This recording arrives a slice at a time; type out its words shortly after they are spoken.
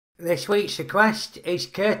This week's request is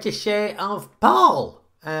courtesy of Paul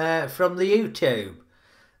from the YouTube.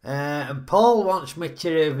 And Paul wants me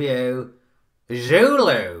to review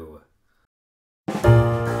Zulu.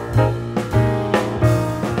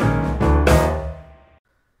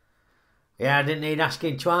 Yeah, I didn't need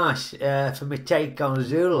asking twice for my take on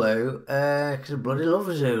Zulu, because I bloody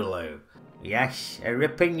love Zulu. Yes, a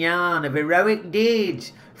ripping yarn of heroic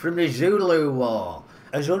deeds from the Zulu War,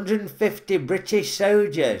 as 150 British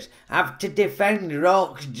soldiers have to defend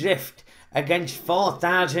Rorke's Drift against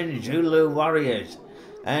 4,000 Zulu warriors.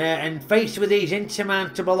 And faced with these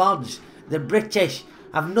insurmountable odds, the British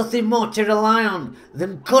have nothing more to rely on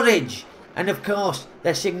than courage and, of course,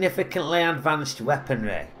 their significantly advanced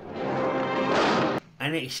weaponry.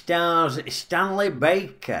 And it stars Stanley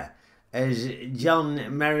Baker as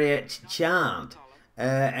John Marriott Chard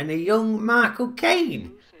and a young Michael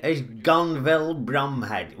Caine as Gonville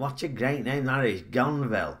Bromhead. What a great name that is,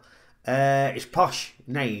 Gonville. It's posh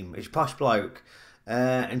name, it's posh bloke.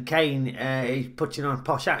 And Caine, he's putting on a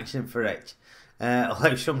posh accent for it.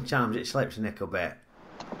 Although sometimes it slips a nickel bit.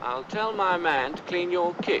 I'll tell my man to clean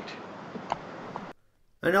your kit.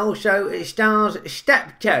 And also it stars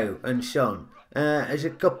Steptoe and Son as a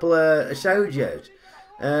couple of soldiers.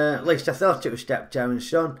 At least I thought it was Steptoe and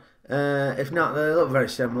Son. If not, they look very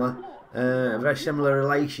similar. Very similar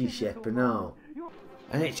relationship and all.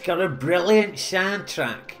 And it's got a brilliant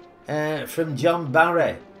soundtrack from John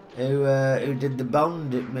Barry, who did the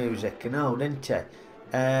Bond music and all, didn't he?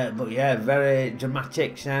 But yeah, very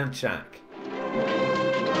dramatic soundtrack.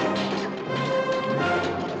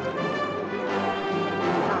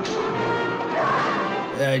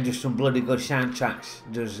 Just some bloody good soundtracks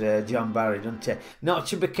does John Barry, doesn't he? Not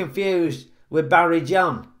to be confused with Barry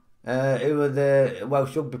John, who was the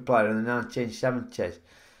Welsh rugby player in the 1970s.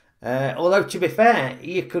 Although, to be fair,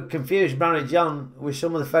 you could confuse Barry John with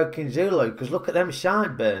some of the folk in Zulu, because look at them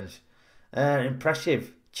sideburns.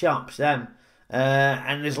 Impressive chops, them.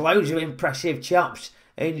 And there's loads of impressive chops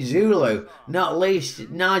in Zulu, not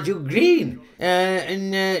least Nigel Green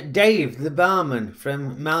and Dave, the barman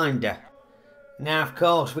from Minder. Now, of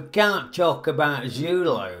course, we can't talk about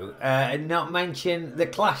Zulu and not mention the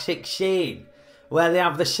classic scene where they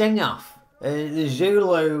have the sing-off. The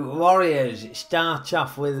Zulu warriors start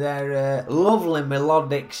off with their lovely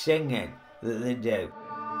melodic singing that they do.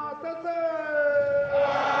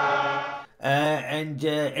 And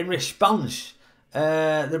in response,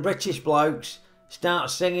 the British blokes start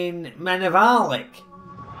singing Men of Harlech.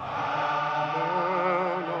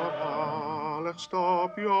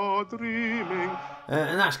 Stop your dreaming.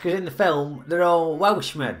 And that's because in the film they're all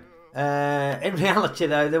Welshmen. In reality,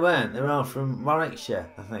 though, they weren't. They were all from Warwickshire,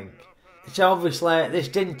 I think. So obviously this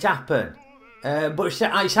didn't happen. But it's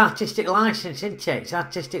artistic licence, isn't it? It's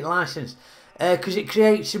artistic licence. Because it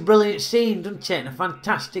creates a brilliant scene, doesn't it? And a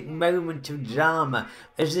fantastic moment of drama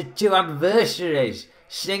as the two adversaries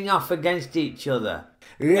sing off against each other.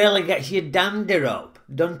 Really gets your dander up,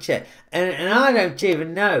 doesn't it? And I don't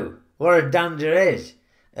even know what a dander is.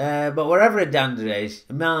 But whatever a dander is,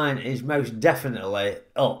 mine is most definitely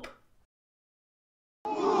up.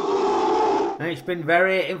 And it's been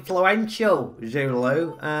very influential,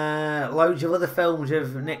 Zulu. Loads of other films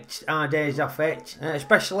have nicked ideas off it,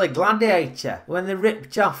 especially Gladiator, when they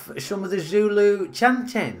ripped off some of the Zulu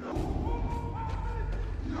chanting.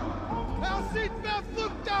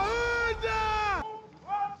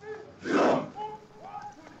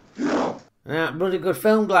 Bloody good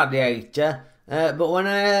film, Gladiator. But when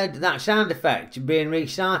I heard that sound effect being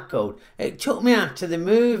recycled, it took me out of the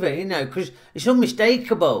movie, you know, because it's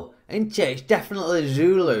unmistakable, isn't it? It's definitely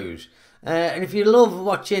Zulus. And if you love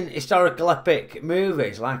watching historical epic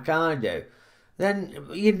movies like I do, then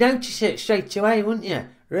you'd notice it straight away, wouldn't you?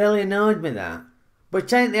 Really annoyed me, that. But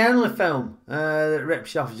it ain't the only film that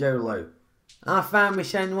rips off Zulu. I found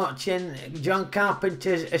myself watching John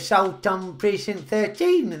Carpenter's Assault on Precinct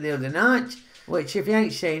 13 the other night, which, if you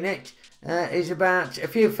ain't seen it, is about a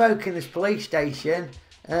few folk in this police station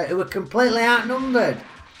who are completely outnumbered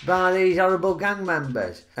by these horrible gang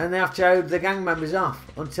members, and they have to hold the gang members off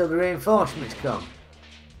until the reinforcements come.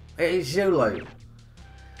 It is Zulu.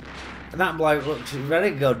 And that bloke looks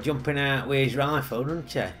very good jumping out with his rifle,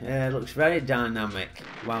 doesn't he? Looks very dynamic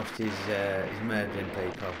whilst he's murdering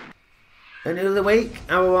people. And the other week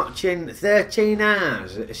I was watching 13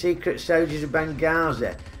 Hours, Secret Soldiers of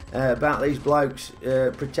Benghazi, about these blokes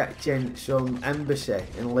protecting some embassy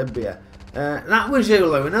in Libya. That was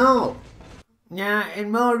Zulu and all. Now,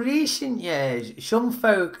 in more recent years, some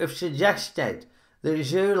folk have suggested that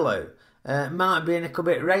Zulu might be a little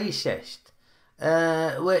bit racist,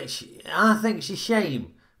 which I think's a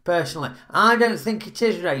shame, personally. I don't think it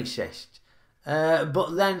is racist. But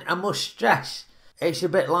then I must stress, it's a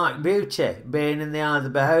bit like beauty, being in the eye of the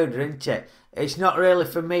beholder, isn't it? It's not really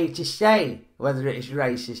for me to say whether it's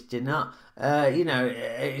racist or not.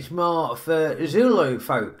 It's more for Zulu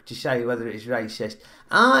folk to say whether it's racist.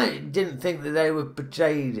 I didn't think that they were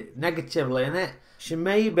portrayed negatively in it. So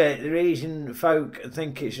maybe the reason folk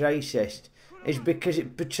think it's racist is because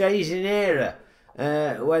it portrays an era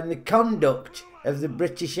when the conduct of the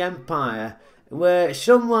British Empire were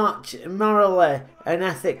somewhat morally and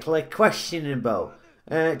ethically questionable,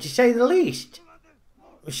 to say the least.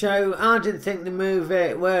 So I didn't think the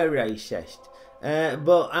movie were racist,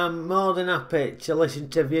 but I'm more than happy to listen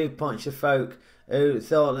to viewpoints of folk who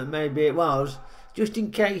thought that maybe it was, just in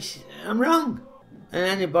case I'm wrong. And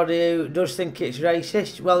anybody who does think it's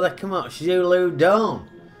racist, well, they can watch Zulu Dawn,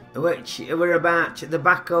 which were about the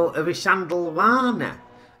Battle of Isandlwana.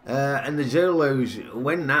 And the Zulus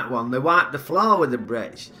win that one. They wipe the floor with the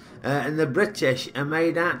Brits. And the British are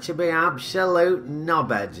made out to be absolute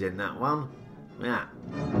knobheads in that one. Yeah.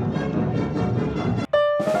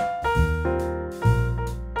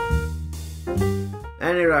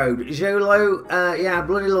 Anyway, Zulu, yeah, I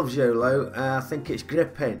bloody love Zulu. I think it's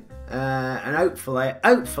gripping. And hopefully,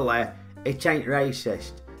 it ain't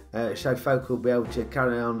racist. So folk will be able to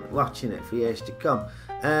carry on watching it for years to come.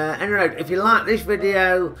 Anyway, if you like this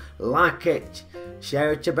video, like it,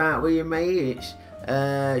 share it about with your mates,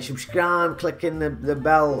 subscribe, clicking the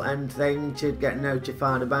bell and thing to get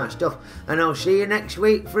notified about stuff, and I'll see you next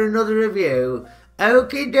week for another review.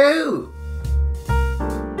 Okie doo!